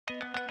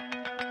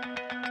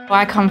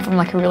I come from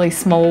like a really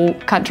small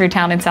country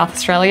town in South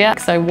Australia,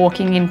 so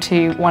walking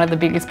into one of the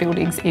biggest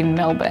buildings in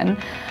Melbourne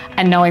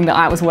and knowing that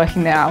I was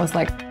working there, I was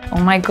like,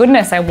 oh my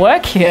goodness, I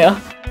work here.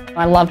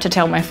 I love to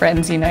tell my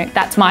friends, you know,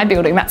 that's my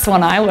building, that's the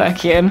one I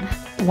work in.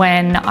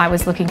 When I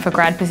was looking for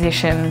grad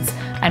positions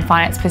and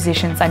finance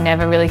positions, I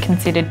never really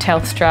considered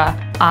Telstra.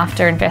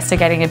 After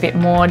investigating a bit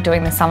more,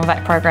 doing the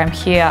Summervac program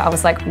here, I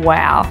was like,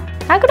 wow,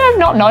 how could I have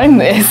not known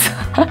this?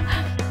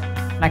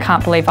 I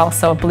can't believe I was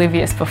so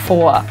oblivious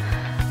before.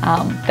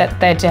 That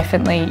they're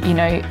definitely, you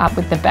know, up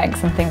with the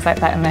banks and things like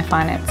that in their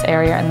finance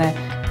area, and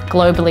they're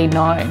globally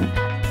known.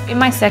 In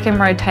my second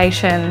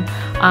rotation,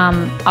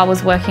 I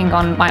was working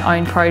on my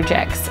own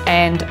projects,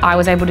 and I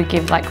was able to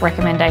give like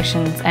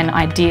recommendations and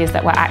ideas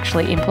that were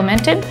actually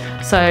implemented.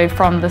 So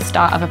from the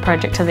start of a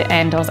project to the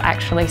end, I was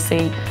actually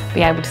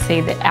be able to see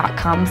the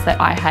outcomes that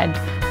I had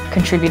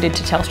contributed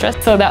to Telstra.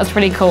 So that was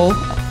pretty cool.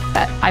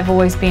 I've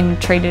always been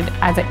treated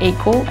as an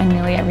equal in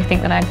nearly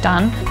everything that I've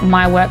done.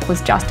 My work was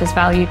just as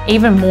valued.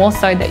 Even more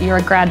so that you're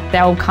a grad,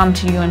 they'll come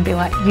to you and be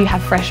like, you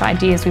have fresh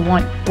ideas, we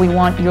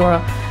want your,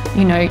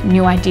 you know,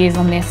 new ideas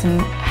on this, and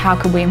how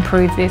could we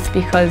improve this,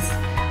 because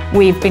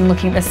we've been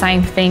looking at the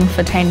same thing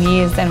for 10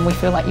 years and we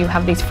feel like you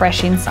have these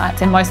fresh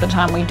insights, and most of the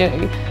time we do,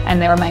 and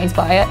they're amazed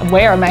by it,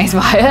 we're amazed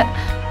by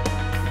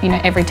it. You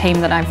know, every team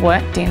that I've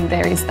worked in,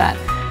 there is that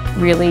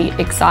really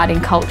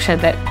exciting culture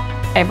that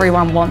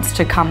everyone wants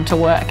to come to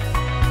work.